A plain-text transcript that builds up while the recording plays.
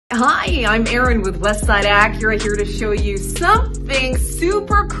Hi, I'm Erin with Westside Acura, here to show you something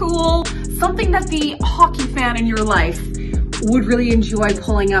super cool, something that the hockey fan in your life would really enjoy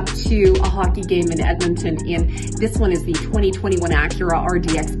pulling up to a hockey game in Edmonton. And this one is the 2021 Acura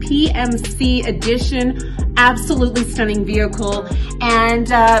RDX PMC edition. Absolutely stunning vehicle and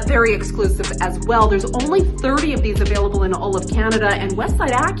very exclusive as well. There's only 30 of these available in all of Canada, and Westside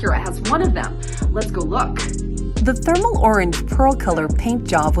Acura has one of them. Let's go look. The thermal orange pearl color paint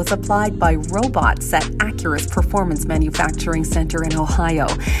job was applied by robots at Acura's Performance Manufacturing Center in Ohio.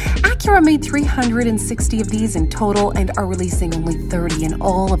 Acura made 360 of these in total and are releasing only 30 in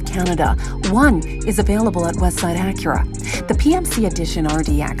all of Canada. One is available at Westside Acura. The PMC Edition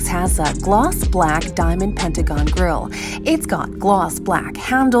RDX has a gloss black diamond pentagon grille. It's got gloss black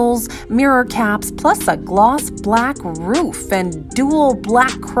handles, mirror caps, plus a gloss black roof and dual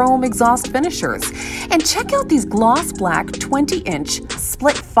black chrome exhaust finishers. And check out these gloss black 20-inch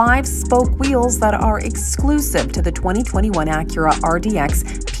split 5-spoke wheels that are exclusive to the 2021 Acura RDX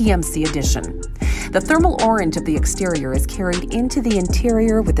PMC Edition. The thermal orange of the exterior is carried into the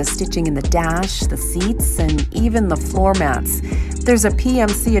interior with the stitching in the dash, the seats, and even the floor mats. There's a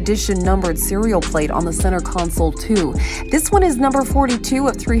PMC Edition numbered serial plate on the center console too. This one is number 42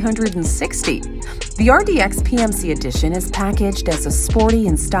 of 360. The RDX PMC Edition is packaged as a sporty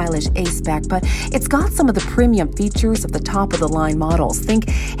and stylish A-spec, but it's got some of the premium features of the top-of-the-line models. Think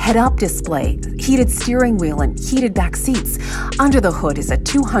head-up display, heated steering wheel, and heated back seats. Under the hood is a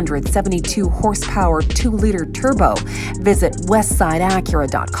 272-horsepower 2-liter turbo. Visit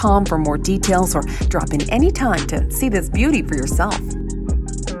westsideacura.com for more details or drop in anytime to see this beauty for yourself.